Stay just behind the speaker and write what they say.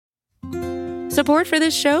Support for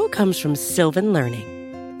this show comes from Sylvan Learning.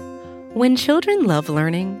 When children love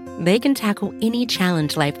learning, they can tackle any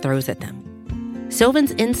challenge life throws at them.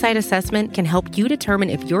 Sylvan's Insight Assessment can help you determine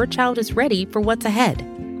if your child is ready for what's ahead.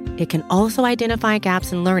 It can also identify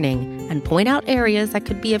gaps in learning and point out areas that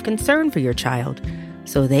could be of concern for your child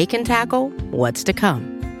so they can tackle what's to come.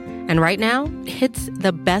 And right now, it's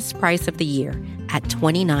the best price of the year at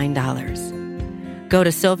 $29. Go to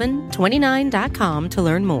sylvan29.com to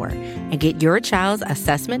learn more and get your child's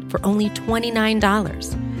assessment for only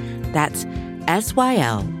 $29. That's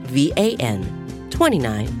SYLVAN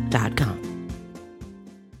 29.com.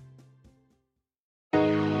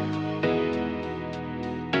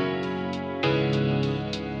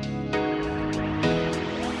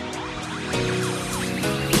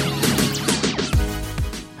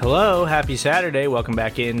 Hello, happy Saturday. Welcome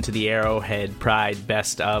back into the Arrowhead Pride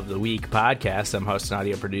Best of the Week podcast. I'm host and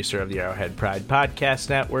audio producer of the Arrowhead Pride Podcast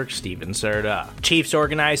Network, Steven Serta. Chiefs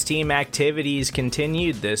organized team activities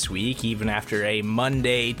continued this week, even after a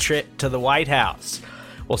Monday trip to the White House.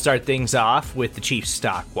 We'll start things off with the Chiefs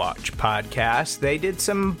Stock Watch podcast. They did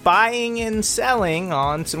some buying and selling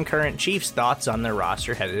on some current Chiefs thoughts on their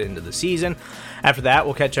roster headed into the season. After that,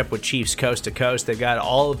 we'll catch up with Chiefs Coast to Coast. They've got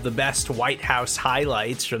all of the best White House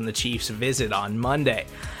highlights from the Chiefs' visit on Monday.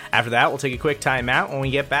 After that, we'll take a quick time out. When we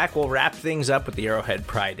get back, we'll wrap things up with the Arrowhead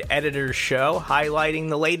Pride Editors Show, highlighting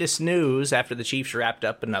the latest news after the Chiefs wrapped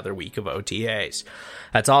up another week of OTAs.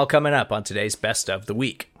 That's all coming up on today's Best of the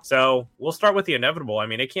Week. So we'll start with the inevitable. I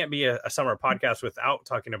mean, it can't be a summer podcast without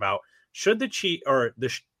talking about should the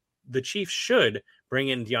Chiefs should bring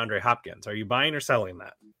in DeAndre Hopkins. Are you buying or selling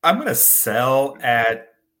that? I'm going to sell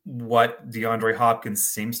at what DeAndre Hopkins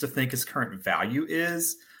seems to think his current value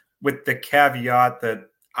is, with the caveat that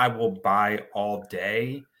I will buy all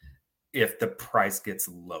day if the price gets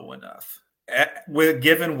low enough.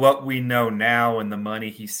 Given what we know now and the money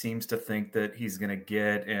he seems to think that he's going to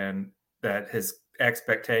get, and that his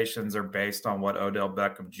expectations are based on what Odell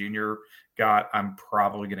Beckham Jr. got, I'm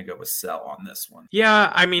probably going to go with sell on this one.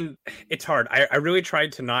 Yeah, I mean, it's hard. I really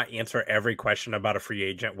tried to not answer every question about a free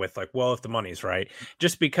agent with like, well, if the money's right,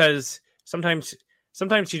 just because sometimes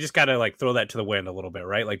you just got to like throw that to the wind a little bit,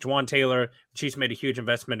 right? Like Juwan Taylor, the Chiefs made a huge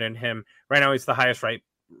investment in him. Right now, he's the highest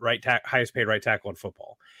highest paid right tackle in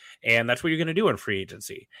football. And that's what you're going to do in free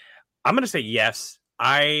agency. I'm going to say yes.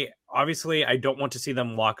 I don't want to see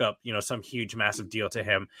them lock up, some huge, massive deal to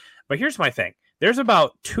him. But here's my thing. There's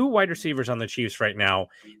about 2 wide receivers on the Chiefs right now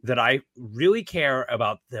that I really care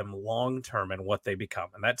about them long-term and what they become.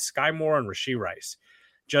 And that's Sky Moore and Rashee Rice.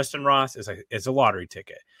 Justin Ross is a lottery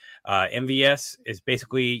ticket. MVS is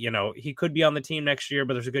basically, he could be on the team next year,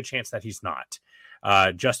 but there's a good chance that he's not.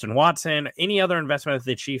 Justin Watson, any other investment that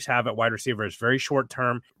the Chiefs have at wide receiver is very short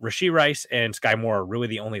term. Rashee Rice and Sky Moore are really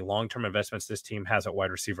the only long-term investments this team has at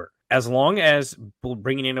wide receiver. As long as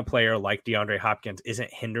bringing in a player like DeAndre Hopkins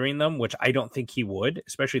isn't hindering them, which I don't think he would,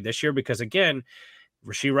 especially this year, because again,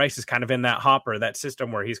 Rashee Rice is kind of in that hopper, that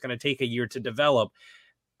system where he's going to take a year to develop.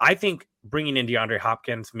 I think bringing in DeAndre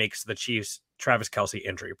Hopkins makes the Chiefs Travis Kelce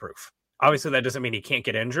injury proof. Obviously, that doesn't mean he can't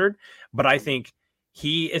get injured, but I think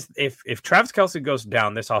he is. If Travis Kelce goes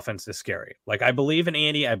down, this offense is scary. Like, I believe in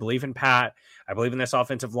Andy, I believe in Pat, I believe in this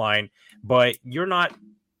offensive line, but you're not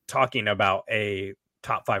talking about a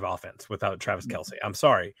top 5 offense without Travis Kelce. I'm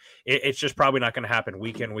sorry. It's just probably not going to happen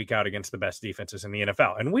week in, week out against the best defenses in the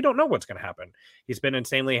NFL. And we don't know what's going to happen. He's been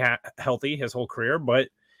insanely healthy his whole career, but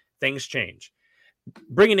things change.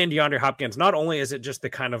 Bringing in DeAndre Hopkins, not only is it just the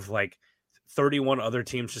kind of like 31 other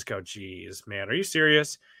teams just go, geez, man, are you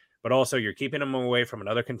serious? But also you're keeping him away from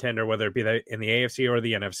another contender, whether it be in the AFC or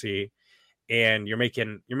the NFC, and you're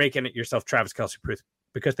making it yourself Travis Kelce proof,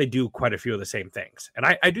 because they do quite a few of the same things. And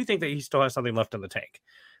I do think that he still has something left in the tank.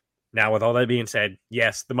 Now, with all that being said,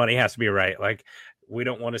 yes, the money has to be right. Like, we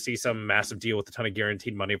don't want to see some massive deal with a ton of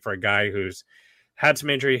guaranteed money for a guy who's had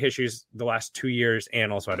some injury issues the last 2 years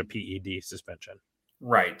and also had a PED suspension.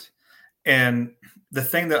 Right. And the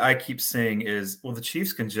thing that I keep seeing is, well, the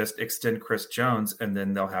Chiefs can just extend Chris Jones and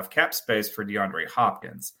then they'll have cap space for DeAndre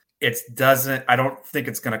Hopkins. I don't think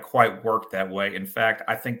it's going to quite work that way. In fact,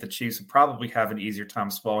 I think the Chiefs would probably have an easier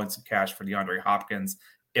time swallowing some cash for DeAndre Hopkins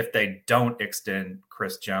if they don't extend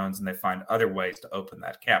Chris Jones and they find other ways to open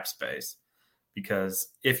that cap space. Because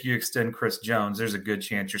if you extend Chris Jones, there's a good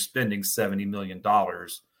chance you're spending $70 million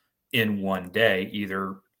in one day,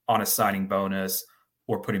 either on a signing bonus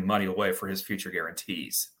or putting money away for his future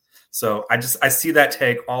guarantees. So I see that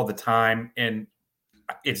take all the time, and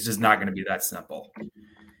it's just not going to be that simple.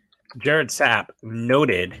 Jared Sapp,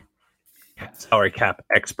 noted salary cap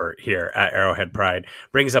expert here at Arrowhead Pride,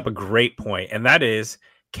 brings up a great point, and that is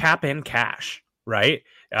cap and cash, right?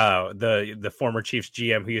 The former Chiefs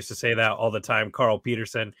GM who used to say that all the time, Carl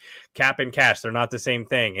Peterson, cap and cash, they're not the same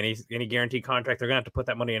thing. Any guaranteed contract, they're gonna have to put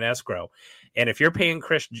that money in escrow. And if you're paying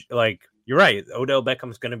Chris, like, you're right, Odell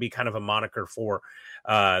Beckham's going to be kind of a moniker for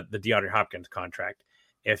the DeAndre Hopkins contract.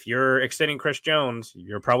 If you're extending Chris Jones,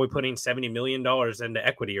 you're probably putting $70 million into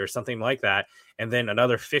equity or something like that, and then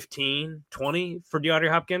another 15, 20 for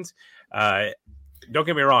DeAndre Hopkins. Don't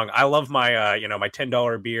get me wrong, I love my my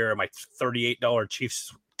 $10 beer, my $38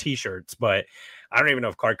 Chiefs t-shirts, but I don't even know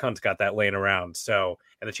if Clark Hunt's got that laying around. So,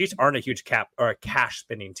 and the Chiefs aren't a huge cap or a cash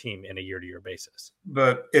spending team in a year-to-year basis.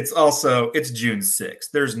 But it's June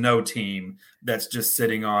 6th. There's no team that's just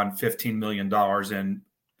sitting on $15 million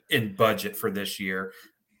in budget for this year,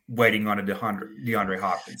 waiting on a DeAndre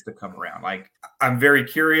Hopkins to come around. Like, I'm very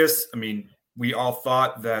curious. I mean, we all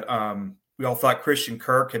thought Christian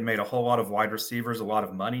Kirk had made a whole lot of wide receivers a lot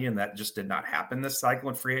of money, and that just did not happen this cycle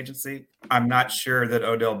in free agency. I'm not sure that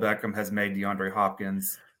Odell Beckham has made DeAndre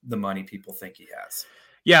Hopkins the money people think he has.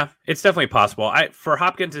 Yeah, it's definitely possible. For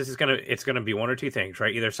Hopkins, it's gonna be one or two things,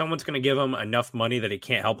 right? Either someone's gonna give him enough money that he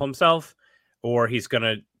can't help himself, or he's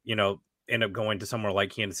gonna, end up going to somewhere like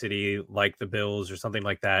Kansas City, like the Bills or something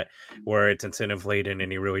like that, where it's incentive laden and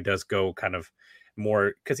he really does go kind of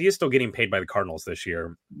more, because he is still getting paid by the Cardinals this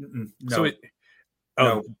year. No.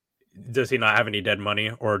 No. Does he not have any dead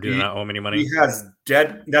money, or do they not owe him any money? He has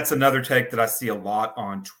dead. That's another take that I see a lot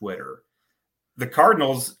on Twitter. The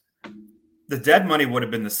Cardinals, the dead money would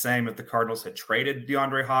have been the same if the Cardinals had traded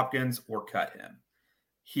DeAndre Hopkins or cut him.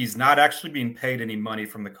 He's not actually being paid any money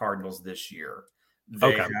from the Cardinals this year.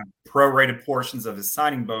 They have prorated portions of his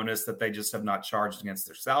signing bonus that they just have not charged against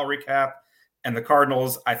their salary cap. And the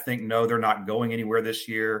Cardinals, I think, know they're not going anywhere this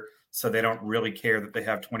year, so they don't really care that they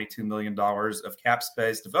have $22 million of cap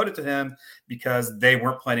space devoted to him, because they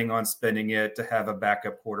weren't planning on spending it to have a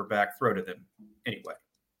backup quarterback throw to them anyway.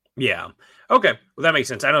 Yeah. Okay. Well, that makes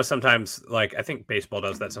sense. I know sometimes, like, I think baseball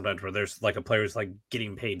does that sometimes, where there's like a player who's like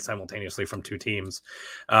getting paid simultaneously from two teams.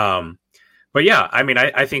 But yeah, I mean,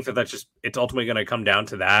 I think it's ultimately going to come down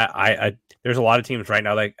to that. There's a lot of teams right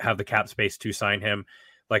now that have the cap space to sign him.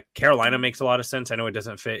 Like, Carolina makes a lot of sense. I know it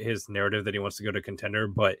doesn't fit his narrative that he wants to go to contender,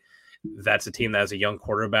 but that's a team that has a young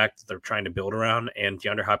quarterback that they're trying to build around, and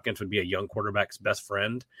DeAndre Hopkins would be a young quarterback's best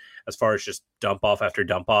friend as far as just dump off after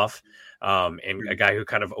dump off, and a guy who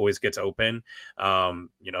kind of always gets open.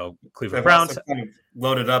 Cleveland Browns kind of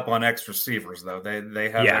loaded up on X receivers, though. They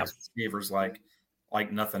have X receivers like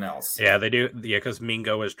nothing else. Yeah, they do. Yeah, because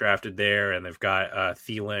Mingo is drafted there, and they've got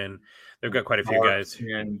Thielen. They've got quite a few guys.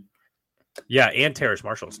 And Terrace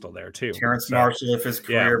Marshall's still there too. Marshall, if his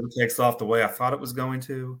career takes off the way I thought it was going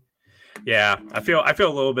to. Yeah, I feel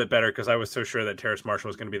a little bit better, because I was so sure that Terrace Marshall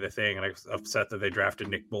was going to be the thing, and I was upset that they drafted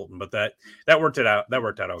Nick Bolton. But that worked out. That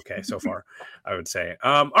worked out okay so far, I would say.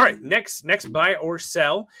 All right, next buy or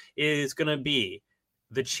sell is going to be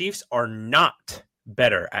the Chiefs are not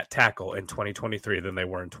better at tackle in 2023 than they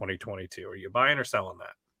were in 2022. Are you buying or selling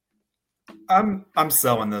that? I'm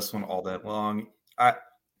selling this one all day long.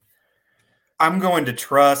 I'm going to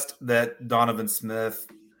trust that Donovan Smith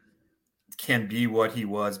can be what he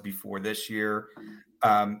was before this year.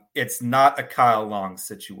 It's not a Kyle Long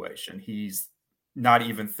situation. He's not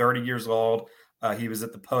even 30 years old. He was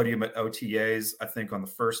at the podium at OTAs, I think, on the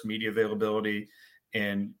first media availability,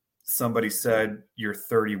 and somebody said, "You're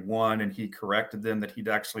 31," and he corrected them that he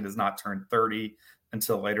actually does not turn 30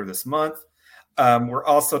 until later this month. We're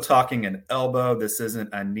also talking an elbow. This isn't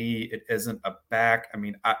a knee. It isn't a back. I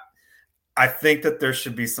mean, I think that there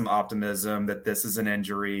should be some optimism that this is an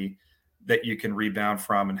injury that you can rebound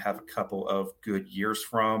from and have a couple of good years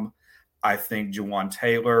from. I think Jawan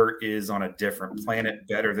Taylor is on a different planet,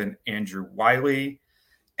 better than Andrew Wiley.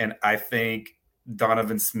 And I think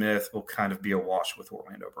Donovan Smith will kind of be a wash with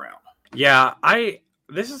Orlando Brown. Yeah,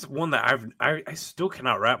 this is one that I still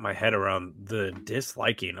cannot wrap my head around, the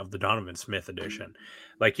disliking of the Donovan Smith edition.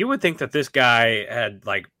 Like, you would think that this guy had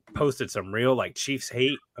like posted some real like Chiefs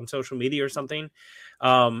hate on social media or something.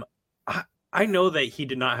 I know that he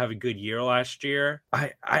did not have a good year last year.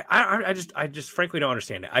 I just frankly don't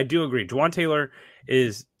understand it. I do agree. Jawan Taylor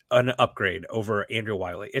is an upgrade over Andrew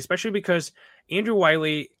Wiley, especially because Andrew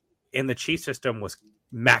Wiley in the Chiefs system was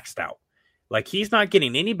maxed out. Like, he's not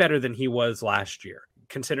getting any better than he was last year,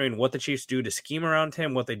 considering what the Chiefs do to scheme around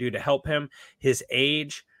him, what they do to help him, his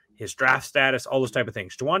age, his draft status, all those type of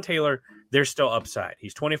things. Jawan Taylor, there's still upside.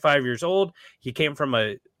 He's 25 years old. He came from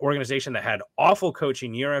a organization that had awful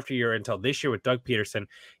coaching year after year until this year with Doug Peterson.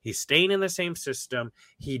 He's staying in the same system.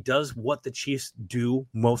 He does what the Chiefs do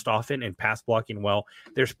most often in pass blocking well.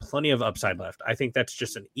 There's plenty of upside left. I think that's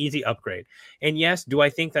just an easy upgrade. And yes, do I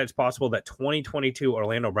think that it's possible that 2022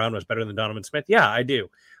 Orlando Brown was better than Donovan Smith? Yeah, I do.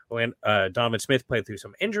 Donovan Smith played through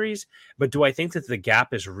some injuries, but do I think that the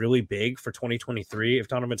gap is really big for 2023 if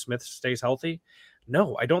Donovan Smith stays healthy?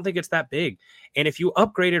 No, I don't think it's that big. And if you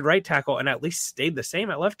upgraded right tackle and at least stayed the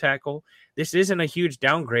same at left tackle, this isn't a huge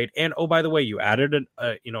downgrade. And oh, by the way, you added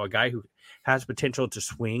a guy who has potential to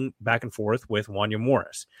swing back and forth with Wanya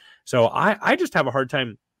Morris. So I just have a hard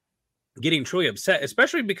time getting truly upset,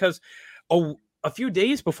 especially because a few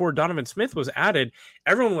days before Donovan Smith was added,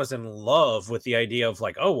 everyone was in love with the idea of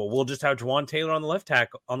like, oh, well, we'll just have Juwan Taylor on the left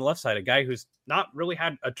side, a guy who's not really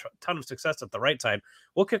had a ton of success at the right side.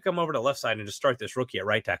 We'll kick him over to the left side and just start this rookie at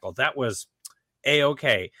right tackle. That was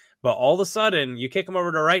A-okay. But all of a sudden, you kick him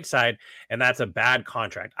over to right side, and that's a bad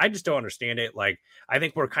contract. I just don't understand it. Like, I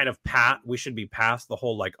think we're kind of we should be past the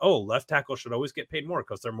whole like, oh, left tackle should always get paid more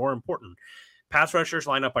because they're more important. Pass rushers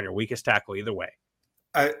line up on your weakest tackle either way.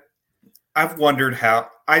 I've wondered how.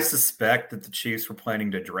 I suspect that the Chiefs were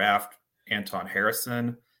planning to draft Anton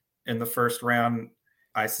Harrison in the first round.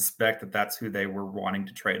 I suspect that that's who they were wanting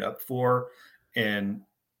to trade up for. And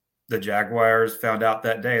the Jaguars found out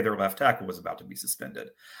that day their left tackle was about to be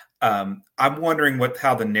suspended. I'm wondering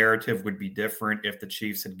how the narrative would be different if the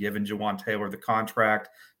Chiefs had given Juwan Taylor the contract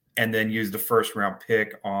and then used a first-round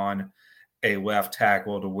pick on a left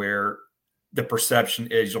tackle to where the perception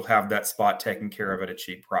is you'll have that spot taken care of at a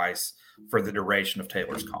cheap price for the duration of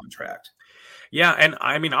Taylor's contract. Yeah, and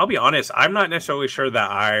I mean, I'll be honest, I'm not necessarily sure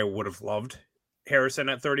that I would have loved Harrison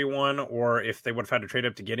at 31 or if they would have had to trade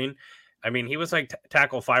up to get him. I mean, he was like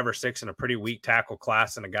tackle 5 or 6 in a pretty weak tackle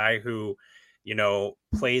class and a guy who,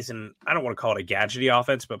 plays in, I don't want to call it a gadgety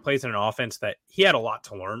offense, but plays in an offense that he had a lot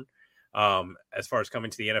to learn. As far as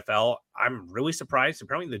coming to the NFL, I'm really surprised.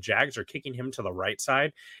 Apparently the Jags are kicking him to the right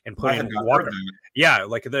side and putting Walker. Yeah,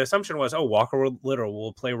 like the assumption was, Walker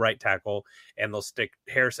will play right tackle and they'll stick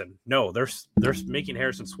Harrison. No, they're making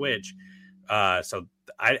Harrison switch. So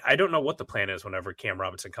I don't know what the plan is whenever Cam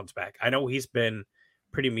Robinson comes back. I know he's been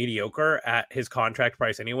pretty mediocre at his contract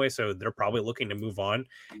price anyway, so they're probably looking to move on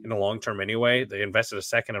in the long term anyway. They invested a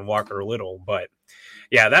second in Walker Little, but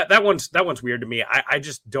yeah, that one's weird to me. I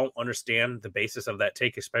just don't understand the basis of that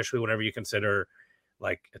take, especially whenever you consider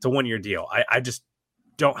like it's a 1-year deal. I just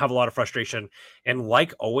don't have a lot of frustration. And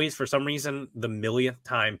like always, for some reason, the millionth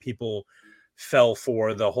time people fell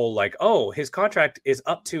for the whole like, oh, his contract is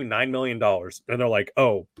up to $9 million. And they're like,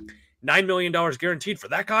 oh, $9 million guaranteed for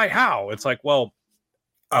that guy? How? It's like, well,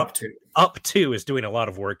 up to is doing a lot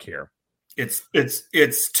of work here. It's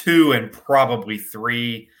 2 and probably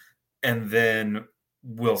 3, and then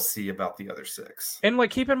we'll see about the other 6. And like,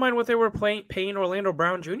 keep in mind what they were paying Orlando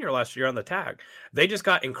Brown Jr. last year on the tag. They just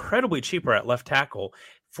got incredibly cheaper at left tackle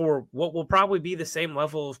for what will probably be the same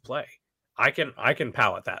level of play. I can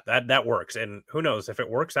palate that works. And who knows if it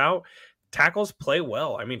works out, tackles play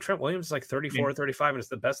well. I mean, Trent Williams is like 34, 35 and is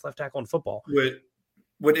the best left tackle in football.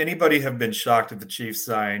 Would anybody have been shocked if the Chiefs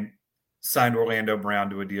signed Orlando Brown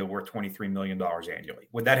to a deal worth $23 million annually?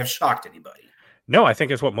 Would that have shocked anybody? No, I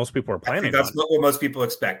think it's what most people are planning. I think that's what most people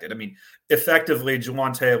expected. I mean, effectively,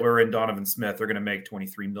 Juwan Taylor and Donovan Smith are going to make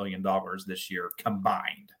 $23 million this year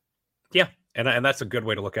combined. Yeah, and that's a good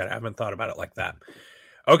way to look at it. I haven't thought about it like that.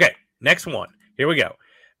 Okay, next one. Here we go.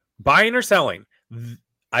 Buying or selling.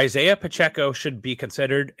 Isaiah Pacheco should be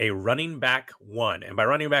considered a running back 1. And by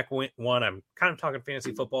running back 1, I'm kind of talking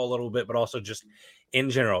fantasy football a little bit, but also just in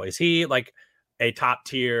general. Is he like a top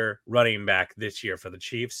tier running back this year for the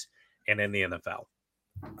Chiefs and in the NFL?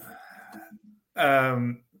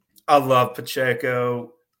 I love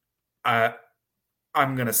Pacheco. I'm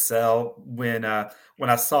going to sell. When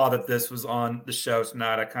I saw that this was on the show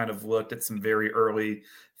tonight, I kind of looked at some very early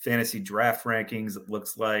fantasy draft rankings. It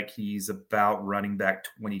looks like he's about running back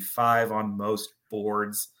 25 on most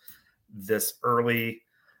boards this early.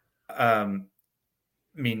 I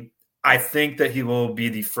mean, I think that he will be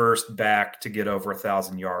the first back to get over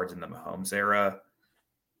 1,000 yards in the Mahomes era.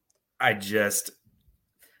 I've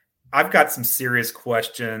got some serious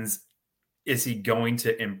questions. Is he going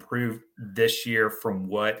to improve this year from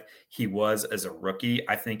what he was as a rookie?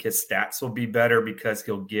 I think his stats will be better because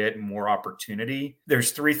he'll get more opportunity.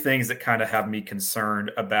 There's 3 things that kind of have me concerned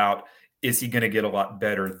about, is he going to get a lot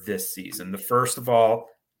better this season? The first of all,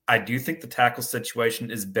 I do think the tackle situation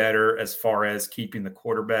is better as far as keeping the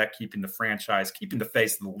quarterback, keeping the franchise, keeping the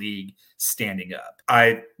face of the league standing up.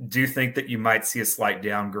 I do think that you might see a slight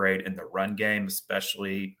downgrade in the run game,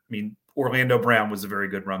 especially, I mean, Orlando Brown was a very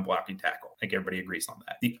good run blocking tackle. I think everybody agrees on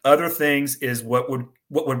that. The other things is what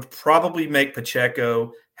would probably make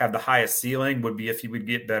Pacheco have the highest ceiling would be if he would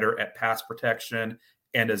get better at pass protection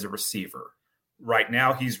and as a receiver. Right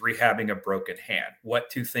now, he's rehabbing a broken hand. What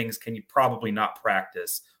two things can you probably not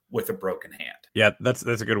practice with a broken hand? Yeah, that's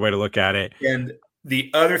a good way to look at it. And the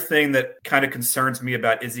other thing that kind of concerns me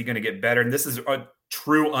about is he going to get better? And this is a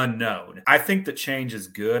true unknown. I think the change is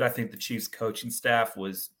good. I think the Chiefs coaching staff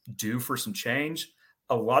was due for some change.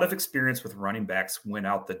 A lot of experience with running backs went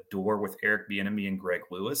out the door with Eric Bieniemy and Greg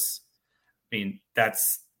Lewis. I mean,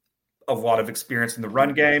 that's a lot of experience in the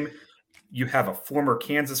run game. You have a former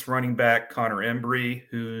Kansas running back, Connor Embry,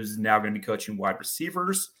 who's now going to be coaching wide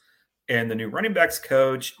receivers. And the new running backs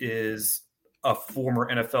coach is a former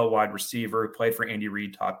NFL wide receiver who played for Andy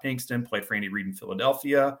Reid, Todd Pinkston, played for Andy Reid in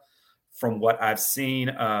Philadelphia. From what I've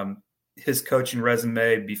seen, his coaching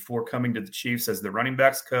resume before coming to the Chiefs as the running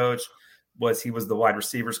backs coach was he was the wide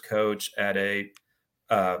receivers coach at a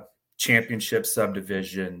championship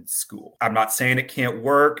subdivision school. I'm not saying it can't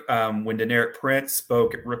work. When Deneric Prince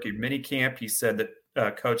spoke at rookie minicamp, he said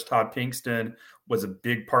that Coach Todd Pinkston was a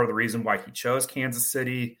big part of the reason why he chose Kansas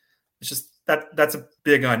City. It's just that's a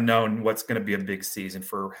big unknown what's going to be a big season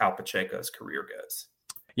for how Pacheco's career goes.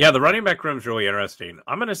 Yeah, the running back room is really interesting.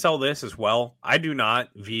 I'm going to sell this as well. I do not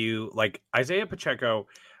view like Isaiah Pacheco.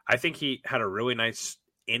 I think he had a really nice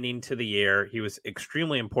ending to the year. He was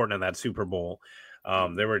extremely important in that Super Bowl.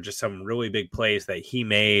 There were just some really big plays that he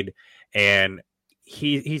made, and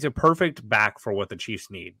he's a perfect back for what the Chiefs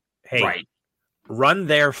need. Hey, right. Run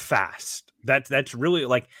there fast. That's really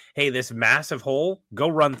like, hey, this massive hole, go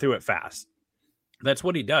run through it fast. That's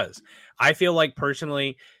what he does. I feel like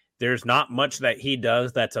personally, there's not much that he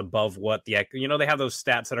does that's above what they have those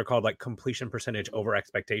stats that are called like completion percentage over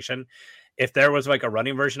expectation. If there was like a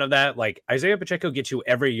running version of that, like Isaiah Pacheco gets you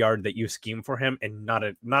every yard that you scheme for him and not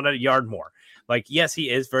a yard more. Like, yes, he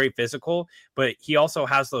is very physical, but he also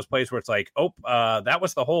has those plays where it's like, that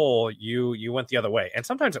was the hole. You went the other way. And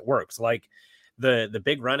sometimes it works. Like the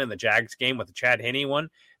big run in the Jags game with the Chad Henne one,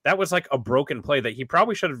 that was like a broken play that he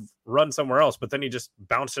probably should have run somewhere else, but then he just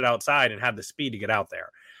bounced it outside and had the speed to get out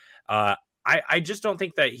there. I just don't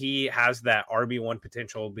think that he has that RB1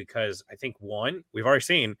 potential because I think one, we've already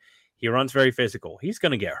seen he runs very physical. He's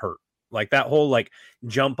going to get hurt. Like that whole like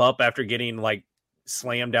jump up after getting like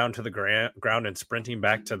slammed down to the ground and sprinting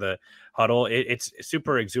back to the huddle. It's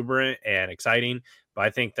super exuberant and exciting, but I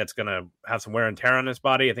think that's going to have some wear and tear on his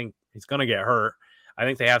body. I think he's going to get hurt. I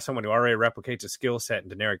think they have someone who already replicates a skill set in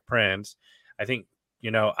Deneric Prince. I think,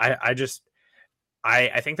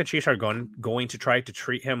 I think the Chiefs are going to try to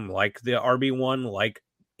treat him like the RB1, like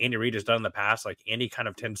Andy Reid has done in the past. Like Andy kind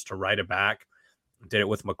of tends to ride it back. Did it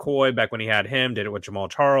with McCoy back when he had him. Did it with Jamal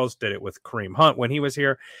Charles. Did it with Kareem Hunt when he was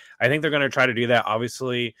here. I think they're going to try to do that.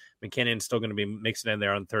 Obviously, McKinnon's still going to be mixing in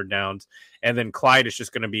there on third downs. And then Clyde is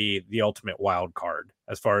just going to be the ultimate wild card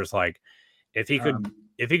as far as like if he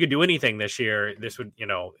could do anything this year, this would,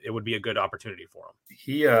 it would be a good opportunity for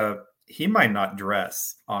him. He might not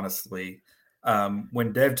dress, honestly.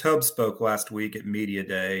 When Dave Tobe spoke last week at Media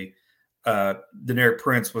Day, Deneric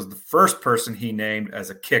Prince was the first person he named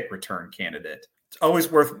as a kick return candidate. It's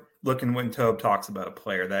always worth looking when Tobe talks about a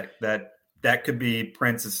player that could be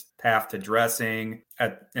Prince's path to dressing,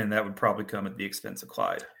 and that would probably come at the expense of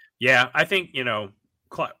Clyde. Yeah, I think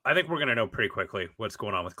I think we're going to know pretty quickly what's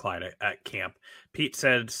going on with Clyde at camp. Pete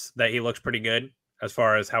says that he looks pretty good as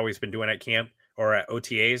far as how he's been doing at camp. Or at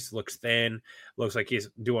OTAs, looks thin, looks like he's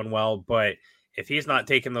doing well. But if he's not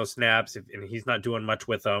taking those snaps and he's not doing much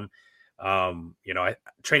with them,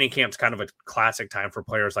 training camp's kind of a classic time for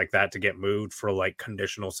players like that to get moved for like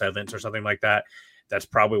conditional sevenths or something like that. That's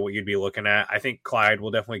probably what you'd be looking at. I think Clyde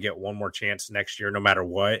will definitely get one more chance next year, no matter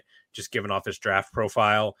what, just given off his draft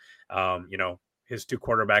profile. His two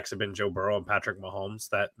quarterbacks have been Joe Burrow and Patrick Mahomes.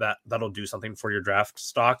 That'll do something for your draft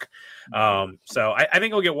stock. So I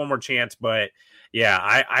think he'll get one more chance, but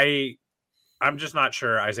yeah, I'm just not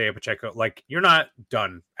sure Isaiah Pacheco, like you're not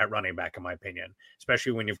done at running back, in my opinion,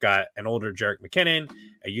 especially when you've got an older Jerick McKinnon,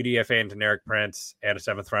 a UDFA and Deneric Prince, and a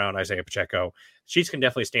 7th round Isaiah Pacheco. Chiefs can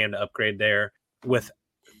definitely stand to upgrade there with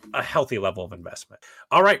a healthy level of investment.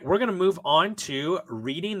 All right, we're going to move on to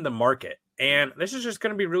reading the market. And this is just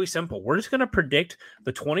going to be really simple. We're just going to predict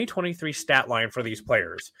the 2023 stat line for these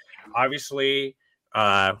players. Obviously,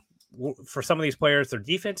 for some of these players, they're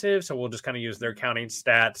defensive, so we'll just kind of use their counting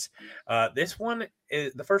stats.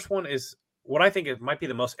 The first one is what I think it might be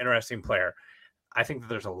the most interesting player. I think that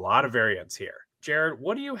there's a lot of variance here. Jared,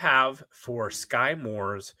 what do you have for Sky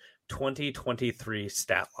Moore's 2023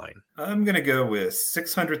 stat line? I'm going to go with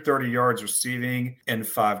 630 yards receiving and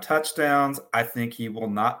 5 touchdowns. I think he will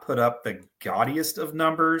not put up the gaudiest of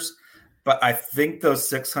numbers, but I think those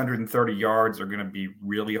 630 yards are going to be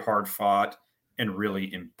really hard fought and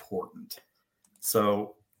really important.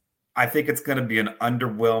 So I think it's going to be an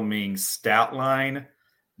underwhelming stat line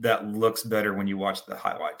that looks better when you watch the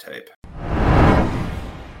highlight tape.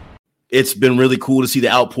 It's been really cool to see the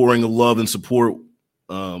outpouring of love and support.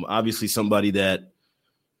 Obviously somebody that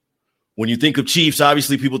when you think of Chiefs,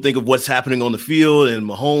 obviously people think of what's happening on the field and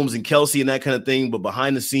Mahomes and Kelsey and that kind of thing. But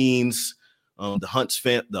behind the scenes, the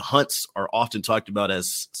Hunts are often talked about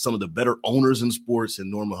as some of the better owners in sports,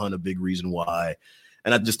 and Norma Hunt a big reason why.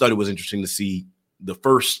 And I just thought it was interesting to see the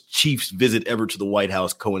first Chiefs visit ever to the White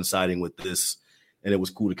House coinciding with this. And it was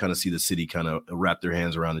cool to kind of see the city kind of wrap their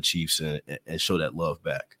hands around the Chiefs and show that love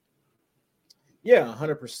back. Yeah,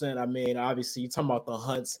 100%. I mean, obviously, you're talking about the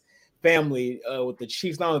Hunts family with the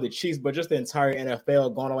Chiefs, not only the Chiefs, but just the entire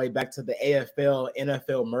NFL going all the way back to the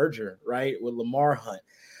AFL-NFL merger, right, with Lamar Hunt.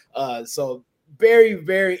 So very,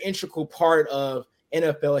 very integral part of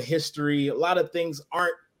NFL history. A lot of things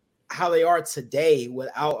aren't how they are today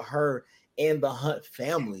without her and the Hunt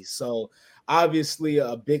family. So obviously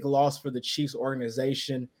a big loss for the Chiefs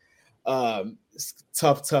organization.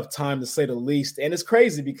 Tough time to say the least. And it's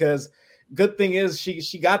crazy because good thing is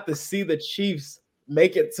she got to see the Chiefs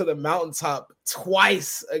make it to the mountaintop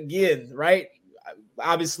twice again, right?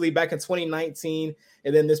 Obviously back in 2019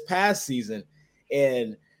 and then this past season.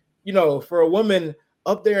 And, you know, for a woman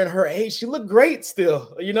up there in her age, she looked great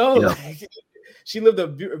still, you know? Yeah. Like, she lived a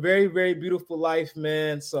very, very beautiful life,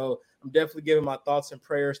 man. So I'm definitely giving my thoughts and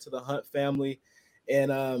prayers to the Hunt family. And,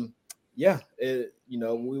 we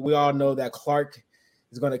all know that Clark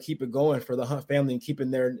is going to keep it going for the Hunt family and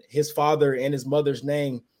keeping his father and his mother's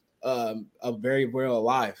name very well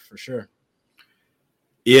alive for sure.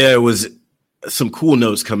 Yeah, it was some cool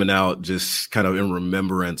notes coming out just kind of in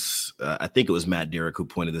remembrance. I think it was Matt Derrick who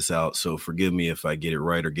pointed this out, so forgive me if I get it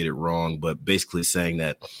right or get it wrong, but basically saying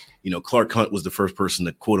that, you know, Clark Hunt was the first person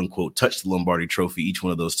to quote unquote touch the Lombardi Trophy each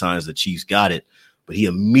one of those times the Chiefs got it, but he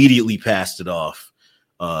immediately passed it off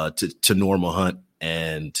to Norma Hunt,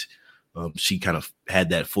 and she kind of had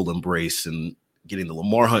that full embrace, and getting the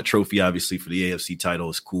Lamar Hunt Trophy, obviously, for the AFC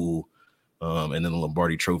title is cool. And then the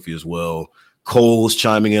Lombardi Trophy as well. Cole's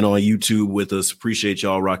chiming in on YouTube with us. Appreciate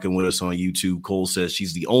y'all rocking with us on YouTube. Cole says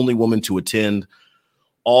she's the only woman to attend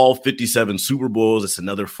all 57 Super Bowls. It's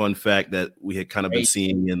another fun fact that we had kind of been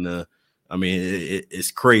seeing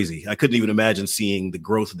it's crazy. I couldn't even imagine seeing the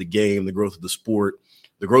growth of the game, the growth of the sport,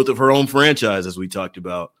 the growth of her own franchise, as we talked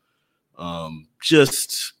about.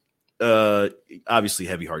 Obviously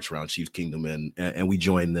heavy hearts around Chiefs Kingdom, and we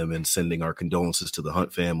join them in sending our condolences to the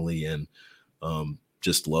Hunt family and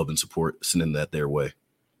just love and support, sending that their way.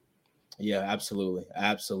 Yeah, absolutely.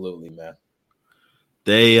 Absolutely, man.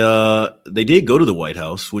 They did go to the White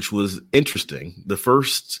House, which was interesting. The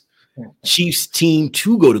first Chiefs team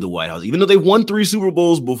to go to the White House, even though they won 3 Super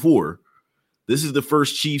Bowls before, this is the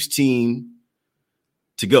first Chiefs team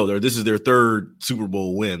to go there. This is their 3rd Super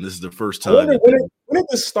Bowl win. This is the first time. When did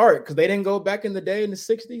this start? Because they didn't go back in the day in the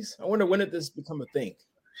 60s. I wonder when did this become a thing?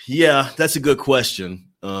 Yeah, that's a good question.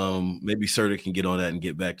 Maybe Serta can get on that and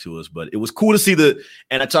get back to us. But it was cool to see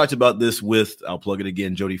and I talked about this with, I'll plug it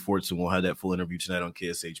again, Jody Fortson. We'll have that full interview tonight on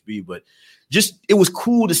KSHB. But just, it was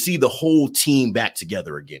cool to see the whole team back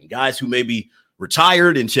together again. Guys who maybe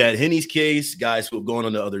retired in Chad Henne's case, guys who have gone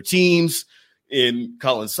on to other teams in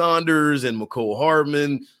Colin Saunders and McCole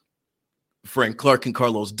Hardman, Frank Clark and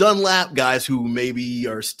Carlos Dunlap, guys who maybe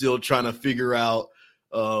are still trying to figure out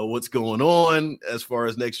what's going on as far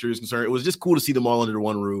as next year is concerned. It was just cool to see them all under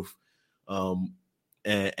one roof, and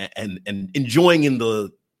enjoying in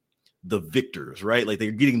the victors, right? Like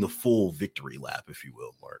they're getting the full victory lap, if you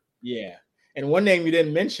will, Mark. Yeah. And one name you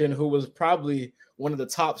didn't mention, who was probably one of the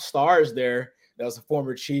top stars there, that was a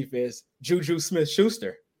former Chief, is Juju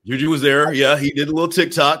Smith-Schuster. Juju was there. Yeah, he did a little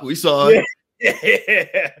TikTok. We saw it.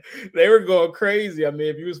 Yeah. They were going crazy. I mean,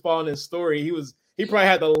 if you was following his story, he probably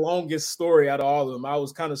had the longest story out of all of them. I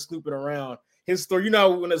was kind of snooping around his story. You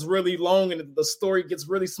know, when it's really long and the story gets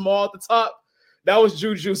really small at the top, that was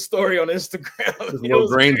Juju's story on Instagram. Little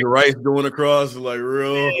grains of rice going across, like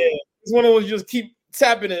real. Yeah, it's one of those you just keep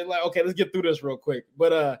tapping it, like, okay, let's get through this real quick.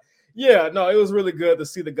 But yeah, no, it was really good to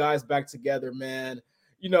see the guys back together, man.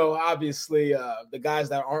 You know, obviously, the guys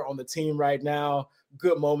that aren't on the team right now,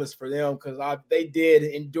 good moments for them because they did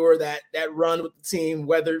endure that run with the team,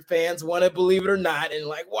 whether fans want to believe it or not. And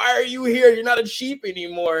like, why are you here? You're not a Chief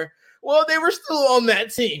anymore. Well, they were still on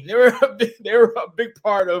that team. They were a big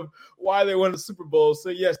part of why they won the Super Bowl. So,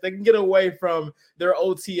 yes, they can get away from their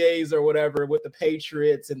OTAs or whatever with the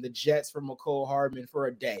Patriots and the Jets for McCole Hardman for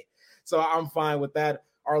a day. So I'm fine with that.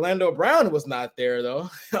 Orlando Brown was not there, though.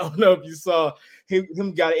 I don't know if you saw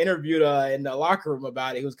him got interviewed in the locker room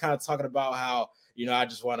about it. He was kind of talking about how, I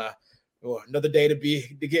just want to another day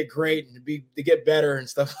to get great and to get better and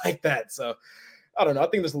stuff like that. So I don't know. I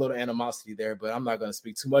think there's a little animosity there, but I'm not going to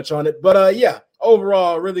speak too much on it. But yeah,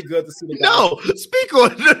 overall, really good to see the guys. No, speak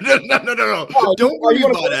on no. Oh, don't worry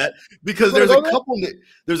about that because there's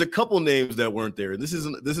a couple names that weren't there. This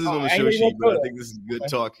isn't on the show sheet, but I think this is good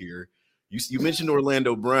talk here. You mentioned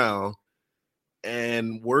Orlando Brown,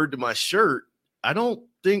 and word to my shirt, I don't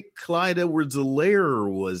think Clyde Edwards-Helaire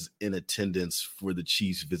was in attendance for the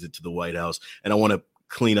Chiefs' visit to the White House, and I want to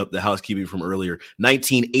clean up the housekeeping from earlier.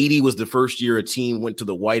 1980 was the first year a team went to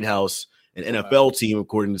the White House, an NFL team,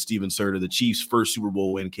 according to Steven Serta. The Chiefs' first Super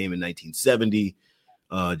Bowl win came in 1970.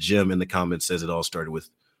 Jim in the comments says it all started with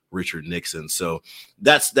Richard Nixon. So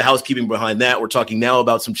that's the housekeeping behind that. We're talking now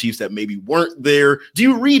about some Chiefs that maybe weren't there. Do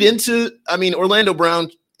you read into, Orlando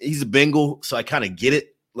Brown, he's a Bengal, so I kind of get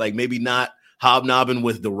it. Like maybe not hobnobbing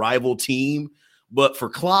with the rival team, but for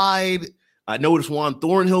Clyde, I noticed Juan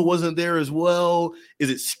Thornhill wasn't there as well. Is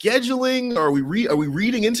it scheduling? Are we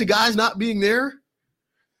reading into guys not being there?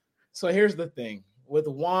 So here's the thing. With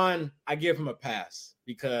Juan, I give him a pass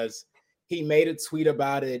because he made a tweet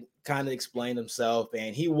about it, kind of explained himself,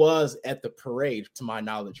 and he was at the parade, to my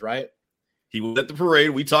knowledge, right? He was at the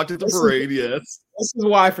parade. We talked at the parade, yes. This is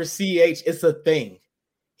why for CH, it's a thing.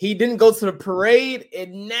 He didn't go to the parade,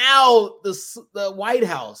 and now the White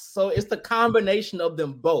House. So it's the combination of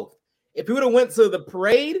them both. If he would have went to the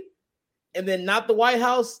parade and then not the White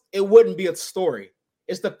House, it wouldn't be a story.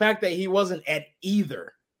 It's the fact that he wasn't at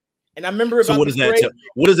either. And I remember about what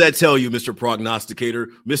does that tell you, Mr. Prognosticator,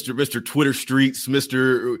 Mr. Twitter Streets,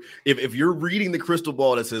 Mr. If you're reading the crystal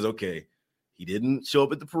ball that says, okay, he didn't show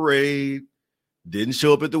up at the parade, didn't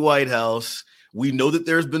show up at the White House. We know that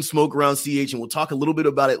there's been smoke around CH, and we'll talk a little bit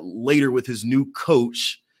about it later with his new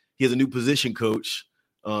coach. He has a new position coach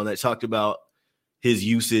that talked about his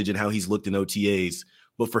usage and how he's looked in OTAs.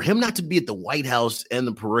 But for him not to be at the White House and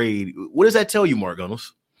the parade, what does that tell you, Mark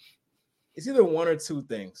Gunnels? It's either one or two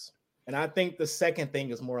things. And I think the second thing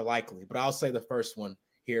is more likely, but I'll say the first one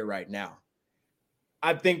here right now.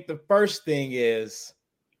 I think the first thing is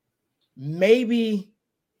maybe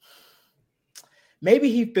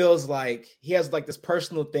he feels like he has like this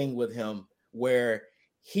personal thing with him where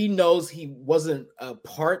he knows he wasn't a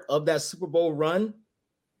part of that Super Bowl run.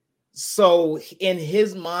 So in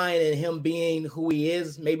his mind and him being who he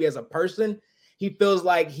is, maybe as a person, he feels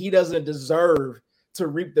like he doesn't deserve to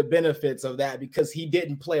reap the benefits of that because he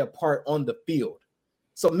didn't play a part on the field.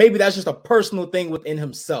 So maybe that's just a personal thing within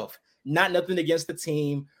himself, not nothing against the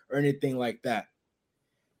team or anything like that.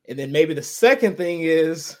 And then maybe the second thing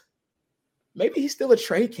is maybe he's still a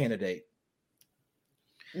trade candidate.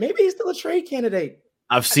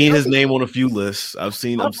 I've seen his name on a few lists. I've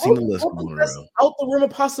seen the list going around. Out the realm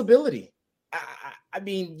of possibility. I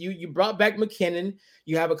mean, you brought back McKinnon.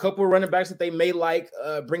 You have a couple of running backs that they may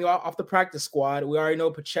bring off the practice squad. We already know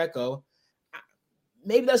Pacheco.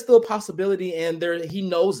 Maybe that's still a possibility, and he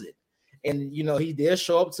knows it. And, he did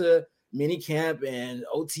show up to minicamp and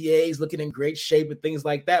OTAs looking in great shape and things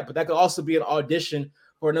like that. But that could also be an audition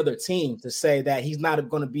for another team to say that he's not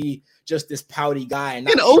going to be just this pouty guy. And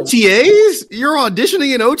OTAs? You're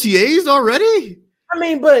auditioning in OTAs already? I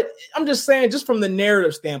mean, but I'm just saying, just from the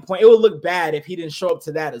narrative standpoint, it would look bad if he didn't show up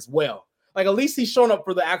to that as well. Like, at least he's showing up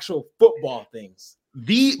for the actual football things.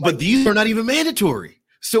 But these are not even mandatory.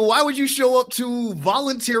 So why would you show up to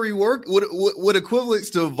voluntary work, what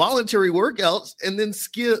equivalents to voluntary workouts, and then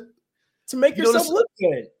skip? To make yourself look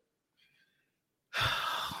good.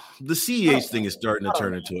 The CEH thing is starting to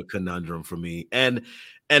turn into a conundrum for me. And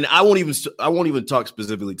I won't even talk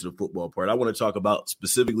specifically to the football part. I want to talk about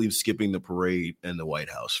specifically skipping the parade and the White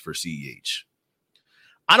House for CEH.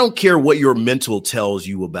 I don't care what your mental tells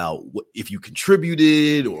you about if you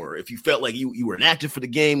contributed or if you felt like you were inactive for the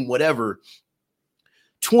game, whatever.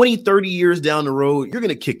 20, 30 years down the road, you're going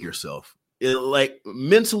to kick yourself.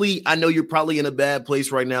 Mentally, I know you're probably in a bad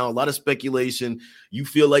place right now. A lot of speculation. You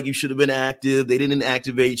feel like you should have been active. They didn't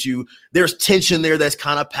activate you. There's tension there that's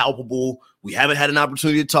kind of palpable. We haven't had an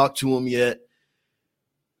opportunity to talk to him yet.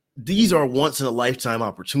 These are once-in-a-lifetime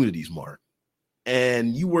opportunities, Mark.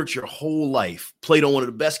 And you worked your whole life, played on one of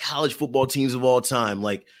the best college football teams of all time.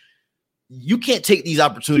 Like, you can't take these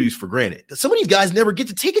opportunities for granted. Some of these guys never get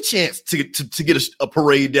to take a chance to get a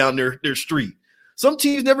parade down their street. Some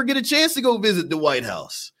teams never get a chance to go visit the White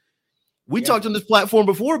House. We talked on this platform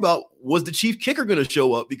before about, was the chief kicker going to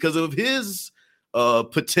show up because of his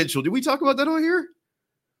potential? Did we talk about that on here?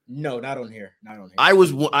 No, not on here. Not on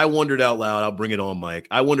here. I wondered out loud. I'll bring it on, Mike.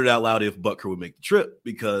 I wondered out loud if Butker would make the trip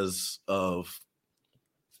because of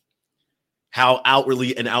how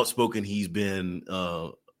outwardly and outspoken he's been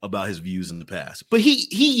about his views in the past. But he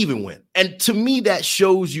even went. And to me, that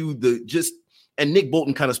shows you and Nick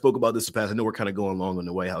Bolton kind of spoke about this in the past. I know we're kind of going long on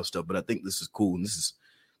the White House stuff, but I think this is cool. And this is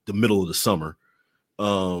the middle of the summer.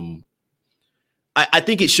 I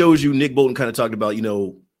think it shows you, Nick Bolton kind of talked about,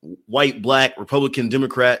 white, black, Republican,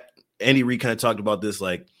 Democrat. Andy Reid kind of talked about this.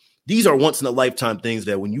 Like, these are once in a lifetime things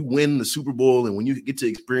that when you win the Super Bowl and when you get to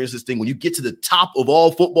experience this thing, when you get to the top of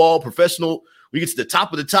all football, professional, when you get to the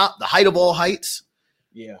top of the top, the height of all heights,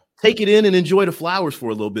 take it in and enjoy the flowers for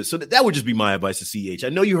a little bit. So that would just be my advice to CH. I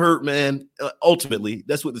know you hurt, man. Ultimately,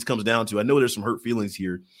 that's what this comes down to. I know there's some hurt feelings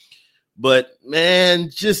here, but man,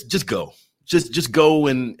 just go, just go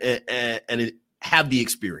and have the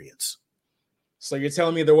experience. So you're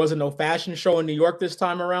telling me there wasn't no fashion show in New York this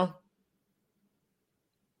time around?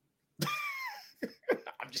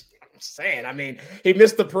 I'm just saying. I mean, he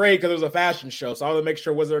missed the parade because there was a fashion show. So I want to make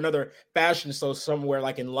sure, was there another fashion show somewhere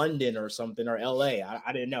like in London or something, or LA?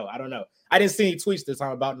 I didn't know. I don't know. I didn't see any tweets this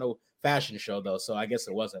time about no fashion show though. So I guess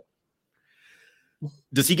it wasn't.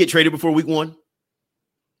 Does he get traded before week 1?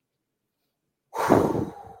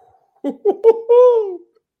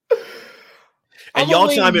 And y'all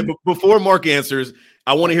chime in before Mark answers.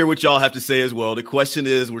 I want to hear what y'all have to say as well. The question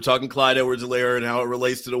is, we're talking Clyde Edwards-Helaire and how it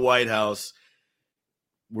relates to the White House.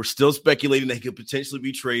 We're still speculating that he could potentially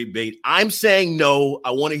be trade bait. I'm saying no.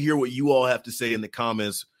 I want to hear what you all have to say in the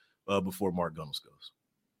comments before Mark Gunnels goes.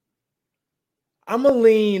 I'm a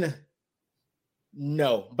lean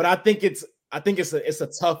no, but I think it's a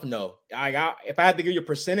tough no. If I had to give you a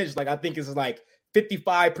percentage, I think it's like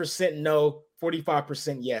 55% no,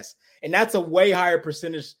 45% yes. And that's a way higher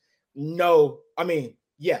percentage no. I mean,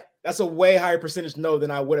 yeah, that's a way higher percentage no than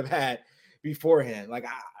I would have had beforehand.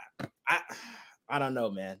 I don't know,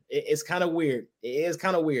 man. It's kind of weird. It is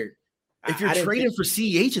kind of weird. If you're trading for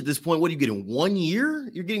CH at this point, what are you getting? 1 year?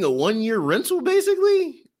 You're getting a 1 year rental,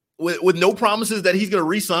 basically, with no promises that he's going to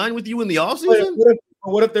re-sign with you in the offseason?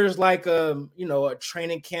 What if there's a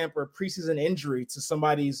training camp or preseason injury to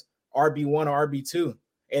somebody's RB1 or RB2,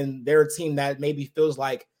 and they're a team that maybe feels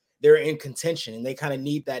like they're in contention and they kind of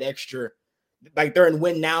need that extra, like they're in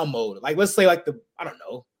win now mode. Like, let's say the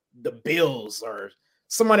Bills or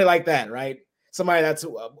somebody like that, right? Somebody that's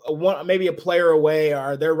maybe a player away,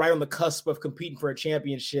 or they're right on the cusp of competing for a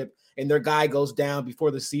championship and their guy goes down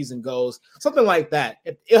before the season goes, something like that.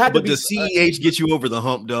 But does CEH get you over the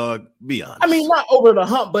hump, dog? Be honest. I mean, not over the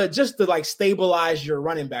hump, but just to stabilize your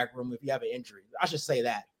running back room if you have an injury. I should say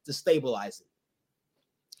that, to stabilize it.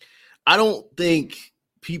 I don't think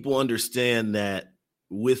people understand that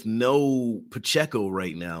with no Pacheco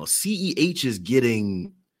right now, CEH is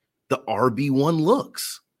getting the RB1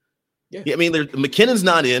 looks. Yeah, I mean, McKinnon's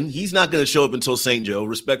not in. He's not going to show up until St. Joe,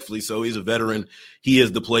 respectfully so. He's a veteran. He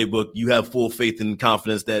is the playbook. You have full faith and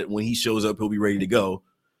confidence that when he shows up, he'll be ready to go.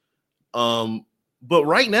 But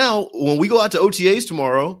right now, when we go out to OTAs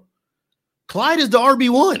tomorrow, Clyde is the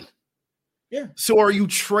RB1. Yeah. So are you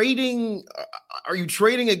trading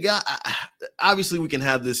a guy? Obviously, we can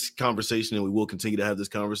have this conversation, and we will continue to have this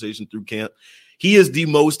conversation through camp. He is the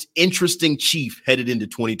most interesting chief headed into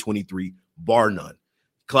 2023, bar none.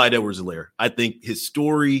 Clyde Edwards-Helaire. I think his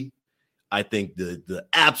story, I think the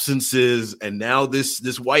absences, and now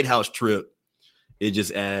this White House trip,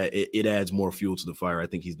 it adds more fuel to the fire. I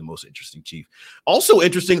think he's the most interesting chief. Also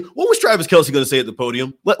interesting, what was Travis Kelce going to say at the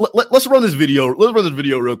podium? Let's run this video. Let's run this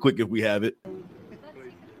video real quick if we have it. All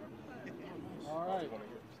right.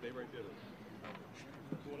 Stay right there.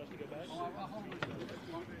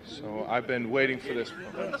 So I've been waiting for this.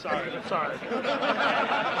 Sorry.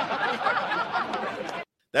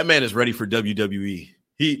 That man is ready for WWE.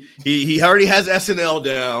 He already has SNL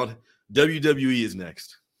down. WWE is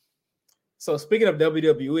next. So speaking of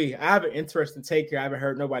WWE, I have an interesting take here I haven't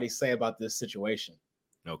heard nobody say about this situation.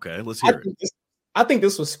 Okay, let's hear it. I think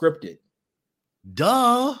this was scripted.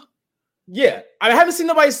 Duh. Yeah, I haven't seen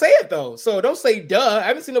nobody say it though. So don't say duh. I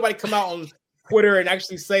haven't seen nobody come out on Twitter and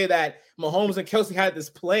actually say that Mahomes and Kelce had this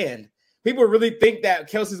planned. People really think that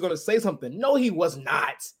Kelce's going to say something. No, he was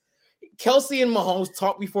not. Kelce and Mahomes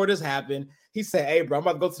talked before this happened. He said, "Hey, bro, I'm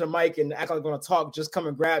about to go to the mic and act like I'm going to talk. Just come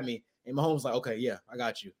and grab me." And Mahomes like, "Okay, yeah, I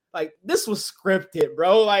got you." Like, this was scripted,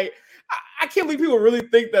 bro. Like, I can't believe people really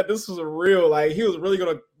think that this was real. Like, he was really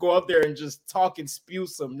going to go up there and just talk and spew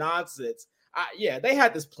some nonsense. Yeah, they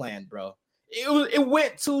had this plan, bro. it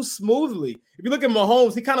went too smoothly. If you look at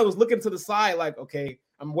Mahomes, he kind of was looking to the side, like, okay,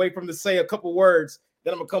 I'm waiting for him to say a couple words,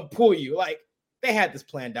 then I'm gonna come pull you. Like they had this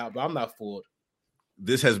planned out, but I'm not fooled.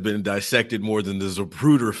 This has been dissected more than the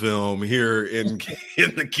Zapruder film here in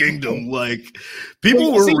the kingdom. Like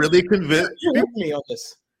people were really convinced. You're with me on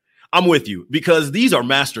this. I'm with you because these are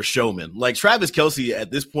master showmen. Like Travis Kelce at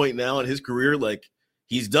this point now in his career, like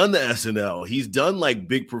he's done the SNL, he's done like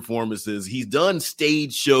big performances, he's done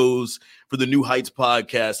stage shows for the New Heights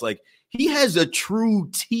podcast. Like he has a true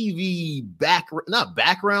TV not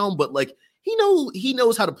background, but like he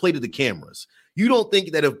knows how to play to the cameras. You don't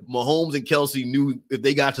think that if Mahomes and Kelce knew if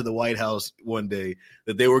they got to the White House one day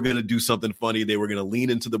that they were going to do something funny, they were going to lean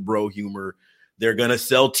into the bro humor. They're going to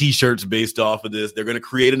sell T-shirts based off of this. They're going to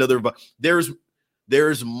create another.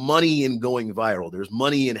 There's money in going viral. There's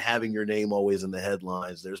money in having your name always in the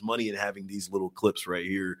headlines. There's money in having these little clips right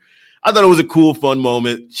here. I thought it was a cool, fun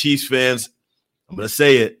moment. Chiefs fans, I'm going to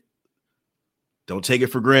say it. Don't take it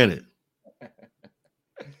for granted.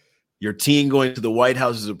 Your team going to the White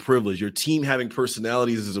House is a privilege. Your team having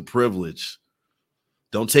personalities is a privilege.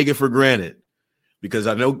 Don't take it for granted. Because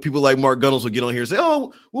I know people like Mark Gunnels will get on here and say,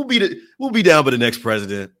 "Oh, we'll be down by the next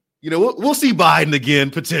president. You know, we'll see Biden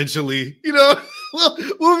again potentially. You know,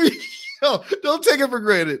 we'll be. Don't take it for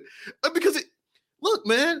granted because look,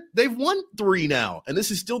 man, they've won 3 now, and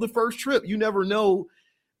this is still the first trip. You never know.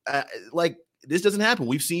 Like this doesn't happen.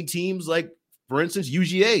 We've seen teams like, for instance,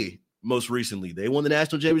 UGA most recently. They won the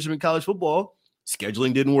national championship in college football.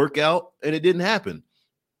 Scheduling didn't work out, and it didn't happen.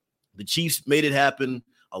 The Chiefs made it happen.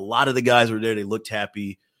 A lot of the guys were there. They looked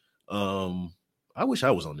happy. I wish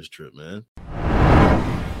I was on this trip, man.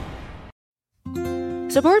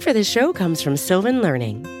 Support for this show comes from Sylvan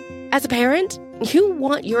Learning. As a parent, you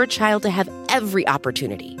want your child to have every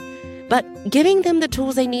opportunity. But giving them the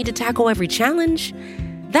tools they need to tackle every challenge,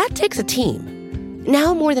 that takes a team.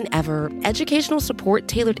 Now more than ever, educational support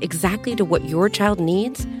tailored exactly to what your child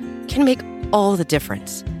needs can make all the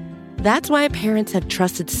difference. That's why parents have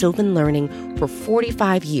trusted Sylvan Learning for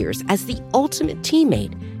 45 years as the ultimate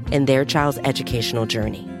teammate in their child's educational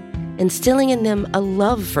journey, instilling in them a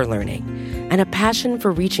love for learning and a passion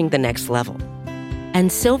for reaching the next level.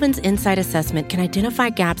 And Sylvan's Insight Assessment can identify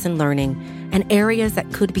gaps in learning and areas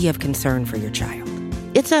that could be of concern for your child.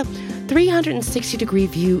 It's a 360-degree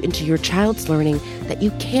view into your child's learning that you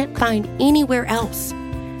can't find anywhere else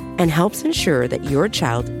and helps ensure that your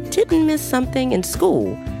child didn't miss something in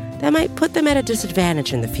school that might put them at a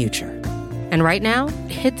disadvantage in the future. And right now,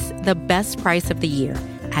 it's the best price of the year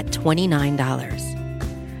at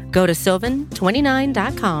 $29. Go to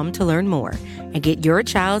sylvan29.com to learn more and get your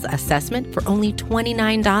child's assessment for only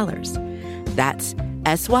 $29. That's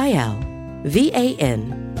SYLVAN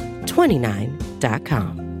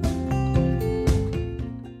 29.com.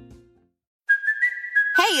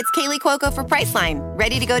 Hey, it's Kaylee Cuoco for Priceline.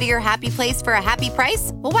 Ready to go to your happy place for a happy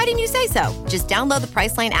price? Well, why didn't you say so? Just download the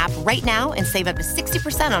Priceline app right now and save up to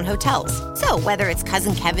 60% on hotels. So whether it's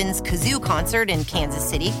Cousin Kevin's Kazoo Concert in Kansas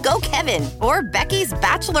City, go Kevin, or Becky's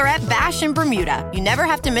Bachelorette Bash in Bermuda, you never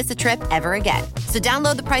have to miss a trip ever again. So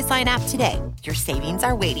download the Priceline app today. Your savings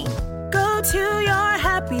are waiting. Go to your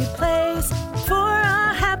happy place for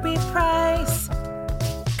a happy price.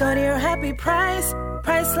 Go to your happy price,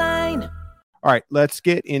 Priceline. All right, let's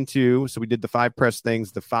get into, so we did the 5 press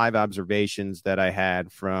things, the 5 observations that I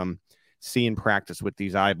had from seeing practice with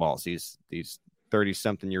these eyeballs, these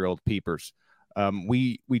 30-something-year-old peepers.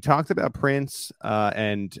 We talked about Prince,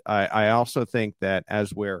 and I also think that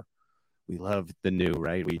as we love the new,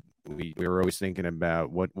 right? We were always thinking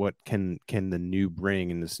about what can the new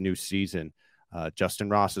bring in this new season. Justin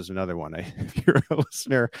Ross is another one. If you're a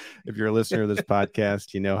listener of this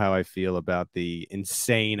podcast, you know how I feel about the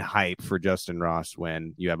insane hype for Justin Ross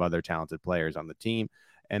when you have other talented players on the team.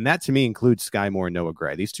 And that to me includes Sky Moore and Noah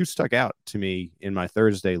Gray. These two stuck out to me in my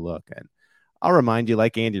Thursday look. And I'll remind you,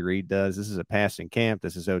 like Andy Reid does, this is a passing camp.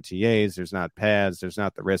 This is OTAs. There's not pads. There's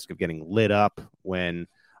not the risk of getting lit up when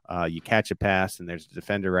you catch a pass and there's a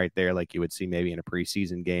defender right there like you would see maybe in a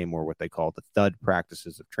preseason game or what they call the thud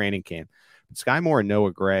practices of training camp. But Sky Moore and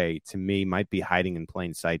Noah Gray, to me, might be hiding in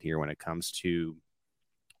plain sight here when it comes to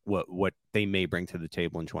what they may bring to the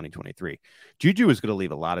table in 2023. Juju is going to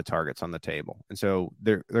leave a lot of targets on the table. And so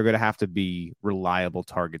they're going to have to be reliable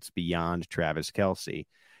targets beyond Travis Kelce.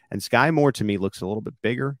 And Sky Moore, to me, looks a little bit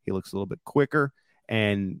bigger. He looks a little bit quicker.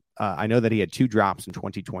 And I know that he had 2 drops in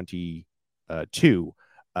 2022.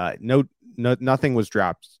 Nothing was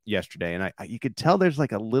dropped yesterday. And you could tell there's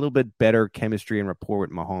like a little bit better chemistry and rapport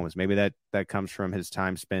with Mahomes. Maybe that comes from his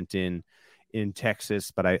time spent in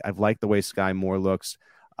Texas. But I've liked the way Sky Moore looks.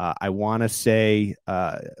 I want to say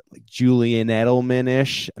like Julian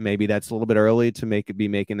Edelman-ish. Maybe that's a little bit early to be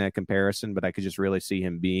making that comparison, but I could just really see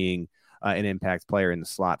him being an impact player in the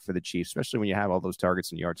slot for the Chiefs, especially when you have all those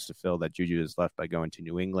targets and yards to fill that Juju has left by going to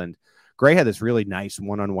New England. Gray had this really nice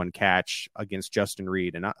one-on-one catch against Justin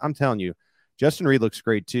Reed, and I'm telling you, Justin Reed looks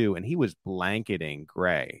great too, and he was blanketing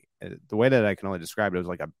Gray. The way that I can only describe it was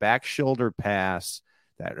like a back shoulder pass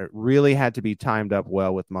that really had to be timed up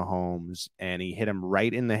well with Mahomes, and he hit him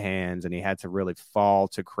right in the hands, and he had to really fall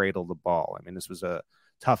to cradle the ball. I mean, this was a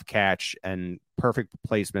tough catch and perfect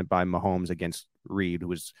placement by Mahomes against Reed, who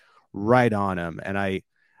was right on him. And I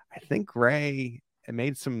think Gray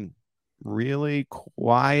made some really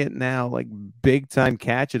quiet now, like big time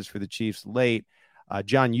catches for the Chiefs late.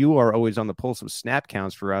 John, you are always on the pulse of snap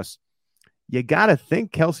counts for us. You got to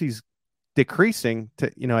think Kelsey's decreasing to,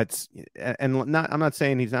 I'm not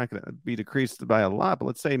saying he's not going to be decreased by a lot, but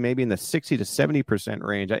let's say maybe in the 60 to 70%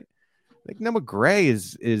 range. I think Noah Gray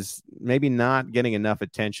is maybe not getting enough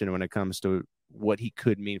attention when it comes to what he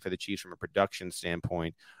could mean for the Chiefs from a production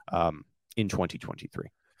standpoint in 2023.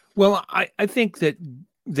 Well, I think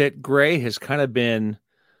that Gray has kind of been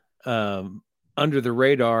under the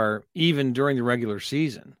radar even during the regular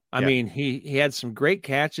season. I mean, he had some great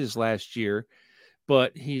catches last year,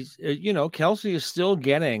 but he's, Kelsey is still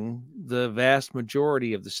getting the vast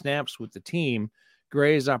majority of the snaps with the team.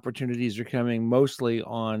 Gray's opportunities are coming mostly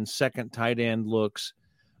on second tight end looks,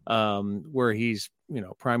 where he's,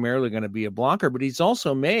 primarily going to be a blocker, but he's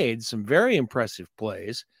also made some very impressive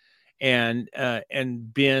plays and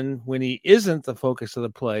been, when he isn't the focus of the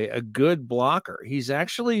play, a good blocker. He's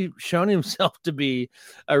actually shown himself to be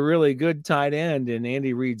a really good tight end in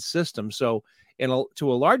Andy Reid's system. So,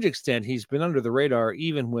 to a large extent, he's been under the radar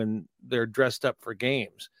even when they're dressed up for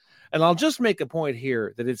games. And I'll just make a point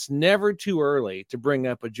here that it's never too early to bring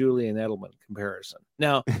up a Julian Edelman comparison.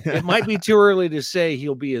 Now, it might be too early to say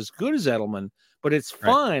he'll be as good as Edelman, but it's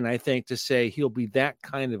fine, I think, to say he'll be that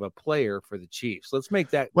kind of a player for the Chiefs. Let's make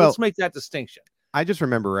that distinction. I just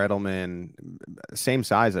remember Edelman, same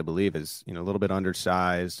size, I believe, is a little bit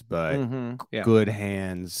undersized, but good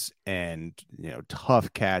hands and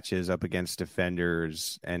tough catches up against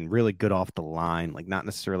defenders and really good off the line. Like not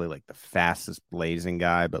necessarily like the fastest blazing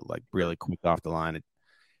guy, but like really quick off the line.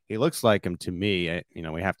 He looks like him to me.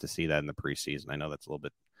 We have to see that in the preseason. I know that's a little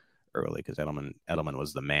bit early because Edelman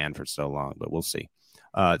was the man for so long, but we'll see.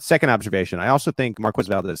 Second observation, I also think Marquez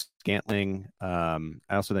Valdez-Scantling and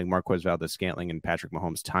Patrick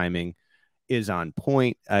Mahomes' timing is on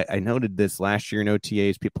point. I noted this last year in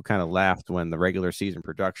OTAs. People kind of laughed when the regular season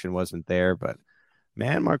production wasn't there, but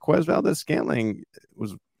man, Marquez Valdez-Scantling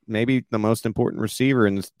was maybe the most important receiver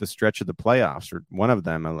in the stretch of the playoffs, or one of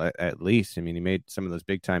them at least. I mean, he made some of those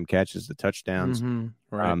big time catches, the touchdowns.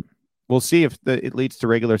 Right. We'll see if it leads to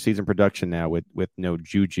regular season production now with no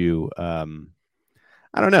Juju.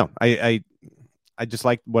 I don't know. I just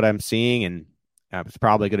like what I'm seeing, and it's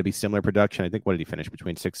probably going to be similar production. I think, what did he finish,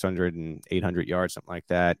 between 600 and 800 yards, something like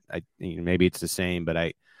that. Maybe it's the same, but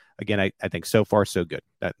I think so far so good.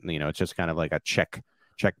 That it's just kind of like a check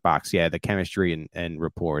box. Yeah, the chemistry and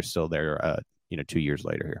rapport is still there. 2 years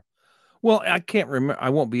later here. Well, I can't remember. I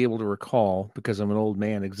won't be able to recall because I'm an old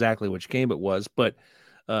man exactly which game it was, but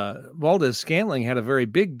Valdez-Scantling had a very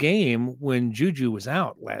big game when Juju was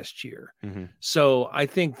out last year. So I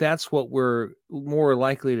think that's what we're more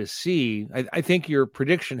likely to see. I think your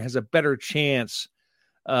prediction has a better chance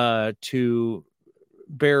to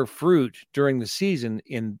bear fruit during the season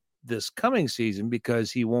in this coming season because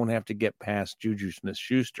he won't have to get past Juju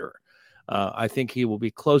Smith-Schuster. I think he will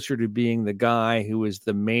be closer to being the guy who is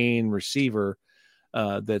the main receiver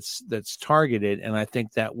that's targeted, and I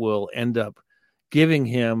think that will end up giving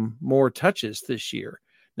him more touches this year.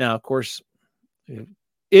 Now, of course,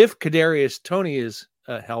 if Kadarius Toney is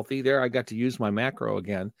healthy, there I got to use my macro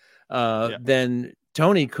again, then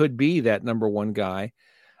Toney could be that number one guy.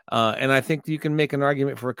 And I think you can make an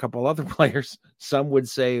argument for a couple other players. Some would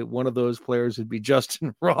say one of those players would be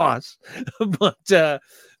Justin Ross, but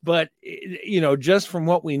just from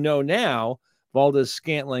what we know now,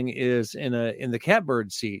 Valdez-Scantling is in the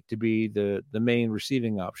catbird seat to be the main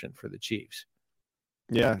receiving option for the Chiefs.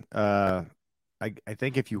 Yeah, I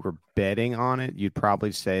think if you were betting on it, you'd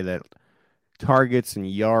probably say that targets and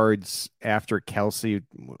yards after Kelsey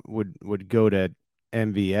would go to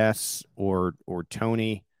MVS or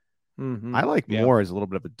Toney. I like Moore as a little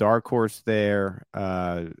bit of a dark horse there.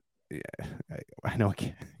 I know.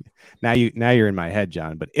 Now you're in my head,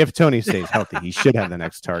 John. But if Toney stays healthy, he should have the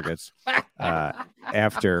next targets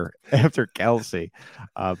after Kelsey.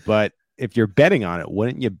 But if you're betting on it,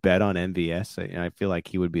 wouldn't you bet on MVS? I feel like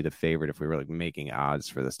he would be the favorite if we were like making odds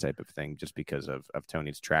for this type of thing, just because of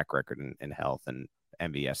Tony's track record in health and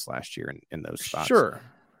MVS last year in those spots.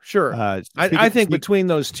 Sure. I think between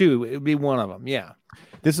those two, it would be one of them. Yeah.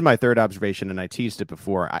 This is my third observation, and I teased it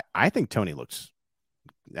before. I think Tony looks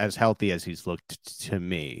as healthy as he's looked to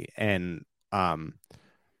me. And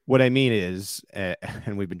what I mean is,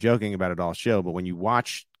 and we've been joking about it all show, but when you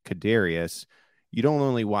watch Kadarius, you don't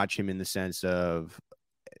only watch him in the sense of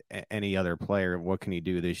any other player. What can he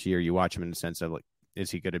do this year? You watch him in the sense of, like,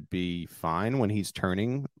 is he going to be fine when he's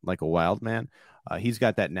turning like a wild man? He's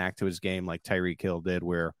got that knack to his game like Tyreek Hill did,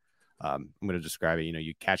 where I'm going to describe it.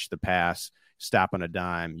 You catch the pass, stop on a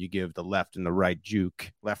dime, you give the left and the right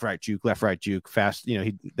juke, left, right juke fast.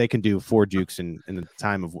 They can do 4 jukes in the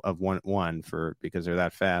time of one because they're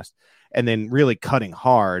that fast, and then really cutting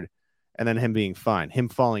hard. And then him being fine, him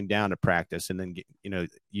falling down to practice. And then,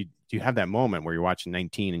 you have that moment where you're watching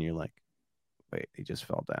 19 and you're like, wait, he just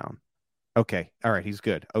fell down. Okay. All right. He's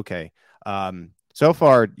good. Okay. So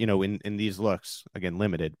far, in these looks, again,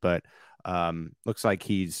 limited, but looks like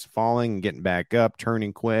he's falling, getting back up,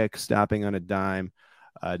 turning quick, stopping on a dime.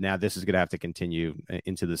 Now this is going to have to continue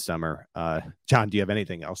into the summer. John, do you have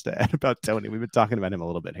anything else to add about Tony? We've been talking about him a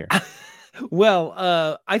little bit here.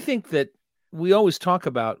 Well, I think that we always talk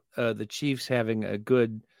about the Chiefs having a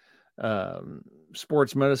good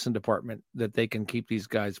sports medicine department that they can keep these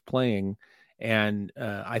guys playing. And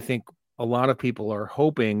I think a lot of people are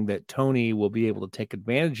hoping that Tony will be able to take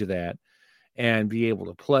advantage of that and be able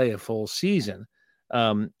to play a full season.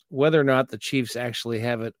 Whether or not the Chiefs actually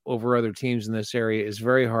have it over other teams in this area is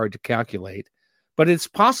very hard to calculate, but it's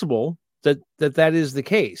possible that is the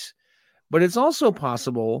case. But it's also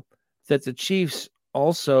possible that the Chiefs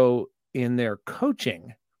also, in their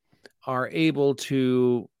coaching, are able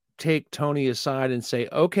to take Tony aside and say,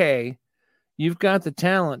 okay, you've got the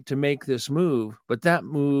talent to make this move, but that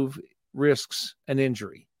move risks an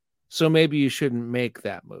injury. So maybe you shouldn't make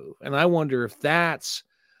that move. And I wonder if that's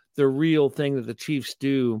the real thing that the Chiefs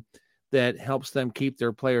do that helps them keep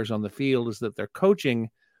their players on the field, is that they're coaching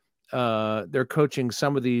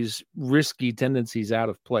some of these risky tendencies out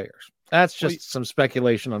of players. That's just some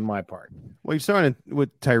speculation on my part. Well, you saw it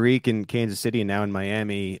with Tyreek in Kansas City and now in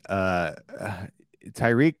Miami.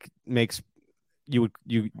 Tyreek makes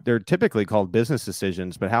they're typically called business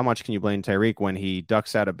decisions, but how much can you blame Tyreek when he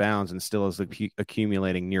ducks out of bounds and still is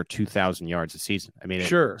accumulating near 2,000 yards a season? I mean,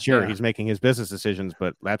 sure, he's making his business decisions,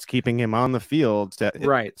 but that's keeping him on the field.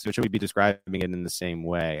 Right. So should we be describing it in the same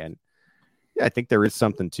way? And yeah, I think there is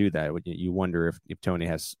something to that. You wonder if Tony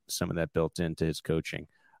has some of that built into his coaching.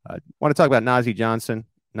 Want to talk about Najee Johnson,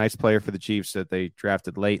 nice player for the Chiefs that they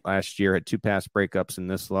drafted late last year, had 2 pass breakups in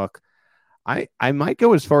this look. I might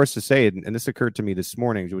go as far as to say, and this occurred to me this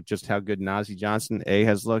morning, with just how good Najee Johnson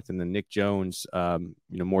has looked, and then Nick Jones,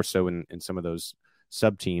 more so in some of those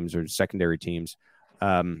sub teams or secondary teams.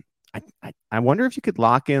 I wonder if you could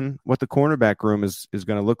lock in what the cornerback room is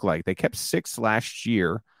going to look like. They kept 6 last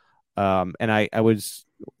year, and I was,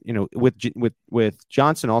 with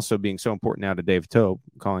Johnson also being so important now to Dave Tope,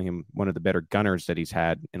 calling him one of the better gunners that he's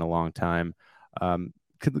had in a long time.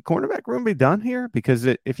 Could the cornerback room be done here? Because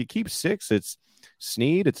if you keep 6, it's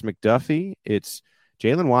Snead, it's McDuffie, it's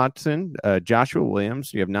Jalen Watson, Joshua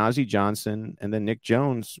Williams. You have Najee Johnson, and then Nick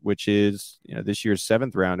Jones, which is this year's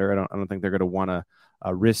 7th rounder. I don't think they're going to want to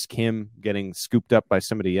risk him getting scooped up by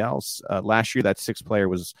somebody else. Last year, that 6th player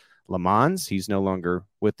was Lamons. He's no longer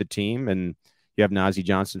with the team, and you have Najee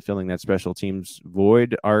Johnson filling that special teams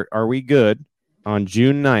void. Are we good on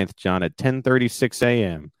June 9th, John, at 10:36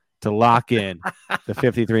 a.m. to lock in the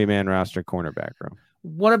 53-man roster cornerback room?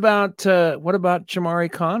 What about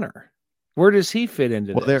Jamari Connor? Where does he fit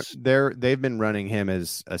into this? They've been running him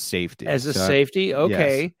as a safety. Safety,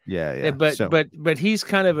 okay. Yes. Yeah. But he's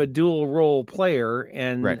kind of a dual role player,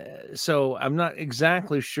 and right. So I'm not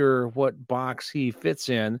exactly sure what box he fits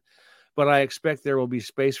in, but I expect there will be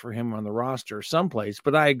space for him on the roster someplace.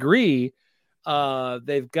 But I agree,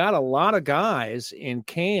 they've got a lot of guys in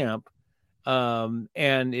camp.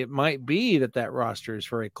 And it might be that roster is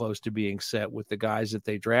very close to being set with the guys that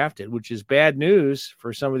they drafted, which is bad news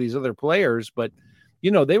for some of these other players. But,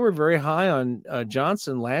 they were very high on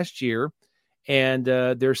Johnson last year, and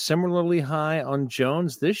they're similarly high on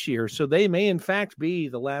Jones this year. So they may, in fact, be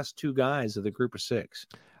the last 2 guys of the group of 6.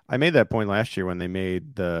 I made that point last year when they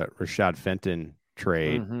made the Rashad Fenton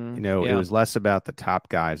trade. Mm-hmm. It was less about the top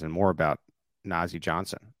guys and more about Najee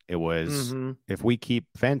Johnson. It was, if we keep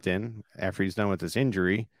Fenton after he's done with this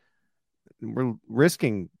injury, we're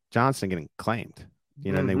risking Johnson getting claimed.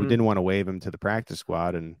 And they didn't want to waive him to the practice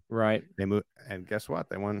squad, and right. They moved, and guess what?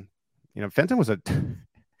 They won Fenton was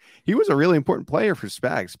he was a really important player for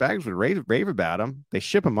Spags. Spags would rave about him. They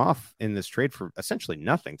ship him off in this trade for essentially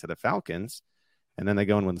nothing to the Falcons, and then they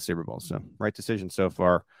go and win the Super Bowl. So right decision so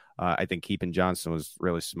far. I think keeping Johnson was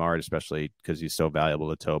really smart, especially because he's so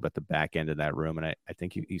valuable to Tobe at the back end of that room. And I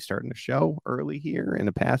think he's starting to show early here in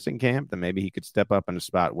the passing camp that maybe he could step up in a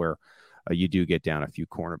spot where you do get down a few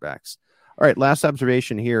cornerbacks. All right, last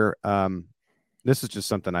observation here. This is just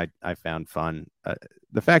something I found fun.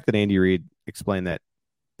 The fact that Andy Reid explained that,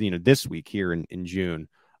 this week here in June,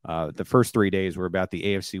 the first 3 days were about the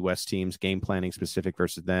AFC West teams, game planning specific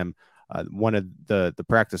versus them. One of the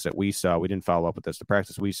practice that we saw, we didn't follow up with this. The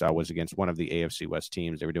practice we saw was against one of the AFC West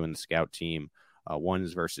teams. They were doing the scout team,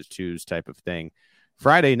 ones versus twos type of thing.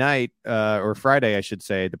 Friday night, or Friday, I should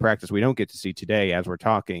say, the practice we don't get to see today as we're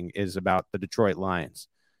talking is about the Detroit Lions.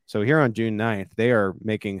 So here on June 9th, they are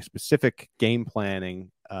making specific game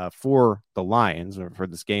planning for the Lions, or for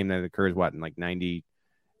this game that occurs, in like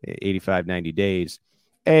 85, 90 days.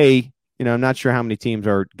 I'm not sure how many teams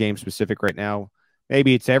are game specific right now.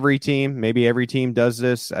 Maybe it's every team. Maybe every team does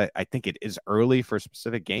this. I think it is early for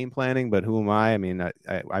specific game planning, but who am I? I mean,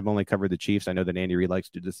 I've only covered the Chiefs. I know that Andy Reid likes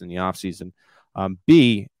to do this in the offseason.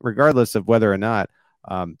 B, regardless of whether or not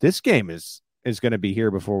this game is going to be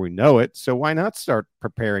here before we know it. So why not start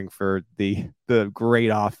preparing for the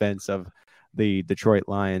great offense of the Detroit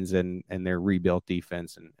Lions and their rebuilt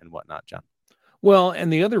defense and whatnot, John? Well,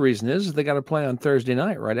 and the other reason is they got to play on Thursday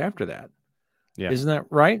night right after that. Yeah. Isn't that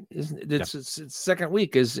right? It's second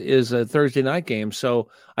week is a Thursday night game. So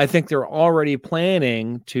I think they're already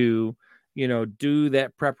planning to, do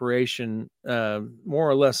that preparation more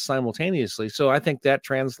or less simultaneously. So I think that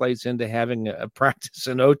translates into having a practice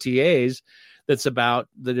in OTAs that's about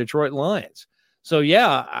the Detroit Lions. So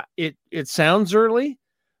yeah, it sounds early,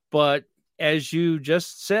 but as you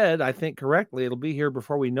just said, I think correctly, it'll be here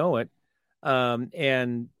before we know it.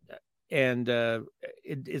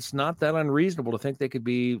 It's not that unreasonable to think they could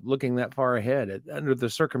be looking that far ahead under the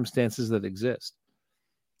circumstances that exist.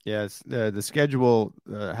 Yes, the schedule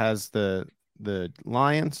has the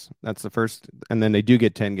Lions. That's the first, and then they do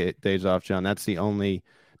get 10 days off, John. That's the only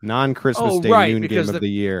non-Christmas Day noon game of the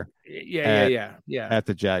year. Yeah. At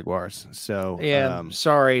the Jaguars. So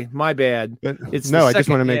sorry, my bad. But I just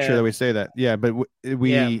want to make sure that we say that. Yeah, but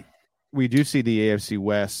we do see the AFC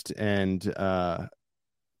West, and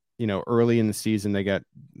early in the season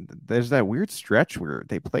there's that weird stretch where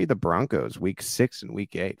they play the Broncos week 6 and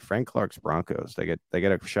week 8. Frank Clark's Broncos. They get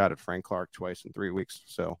a shot at Frank Clark twice in 3 weeks.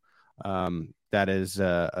 So that is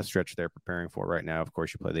a stretch they're preparing for right now. Of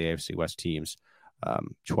course, you play the AFC West teams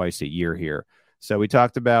twice a year here. So we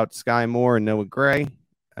talked about Sky Moore and Noah Gray.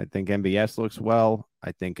 I think MBS looks well.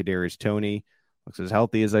 I think Kadarius Toney looks as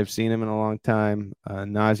healthy as I've seen him in a long time.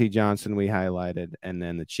 Najee Johnson we highlighted, and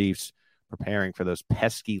then the Chiefs preparing for those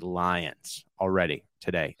pesky Lions already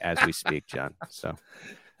today as we speak, John. So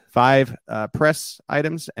 5 press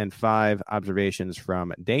items and 5 observations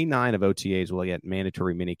from day 9 of OTAs. We'll get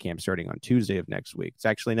mandatory minicamp starting on Tuesday of next week. It's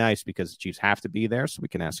actually nice because the Chiefs have to be there, so we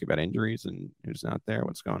can ask about injuries and who's not there,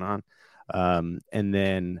 what's going on. And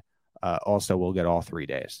then also we'll get all 3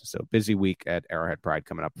 days. So busy week at Arrowhead Pride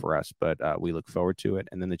coming up for us, but we look forward to it.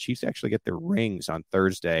 And then the Chiefs actually get their rings on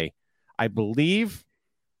Thursday, I believe,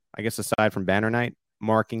 I guess aside from Banner Night,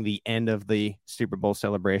 marking the end of the Super Bowl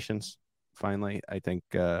celebrations. Finally, I think,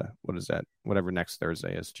 what is that? Whatever next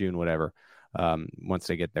Thursday is, June, whatever. Once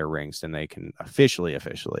they get their rings, then they can officially, I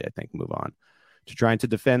think, move on to trying to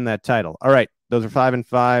defend that title. All right. Those are 5 and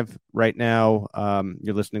 5 right now.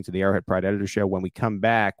 You're listening to the Arrowhead Pride Editor Show. When we come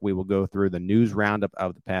back, we will go through the news roundup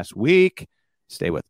of the past week. Stay with